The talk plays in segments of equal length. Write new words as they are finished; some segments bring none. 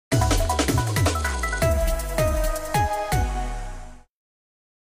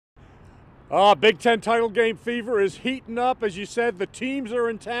Big Ten title game fever is heating up. As you said, the teams are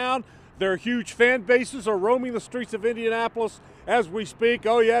in town. Their huge fan bases are roaming the streets of Indianapolis as we speak.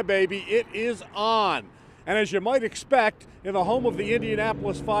 Oh yeah, baby, it is on. And as you might expect, in the home of the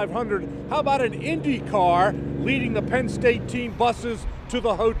Indianapolis 500, how about an Indy car leading the Penn State team buses to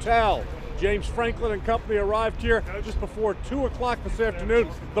the hotel? James Franklin and company arrived here just before 2 o'clock this afternoon.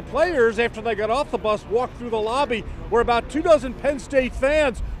 The players, after they got off the bus, walked through the lobby where about 24 Penn State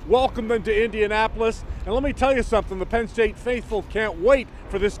fans welcomed them to Indianapolis. And let me tell you something, the Penn State faithful can't wait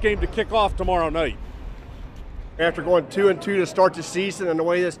for this game to kick off tomorrow night. After going 2-2 to start the season and the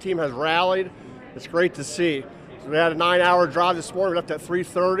way this team has rallied, it's great to see. So we had a 9-hour drive this morning. We left at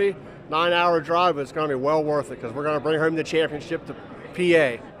 3:30, 9-hour drive, but it's going to be well worth it because we're going to bring home the championship to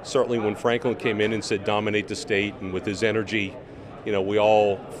PA. Certainly when Franklin came in and said dominate the state, and with his energy, you know, we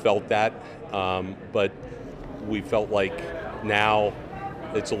all felt that, but we felt like now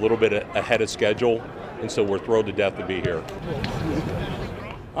it's a little bit ahead of schedule, and so we're thrilled to death to be here.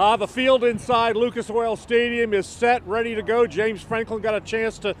 The field inside Lucas Oil Stadium is set, ready to go. James Franklin got a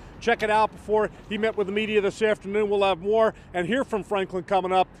chance to check it out before he met with the media this afternoon. We'll have more and hear from Franklin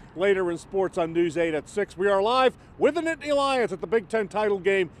coming up later in sports on News 8 at 6. We are live with the Nittany Lions at the Big Ten title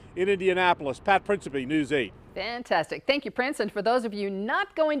game in Indianapolis. Pat Principe, News 8. Fantastic. Thank you, Prince. And for those of you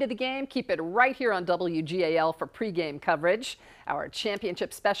not going to the game, keep it right here on WGAL for pregame coverage. Our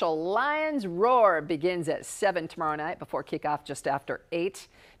championship special Lions Roar begins at 7 tomorrow night before kickoff just after 8.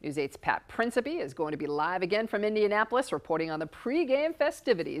 News 8's Pat Principe is going to be live again from Indianapolis, reporting on the pregame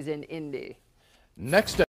festivities in Indy. Next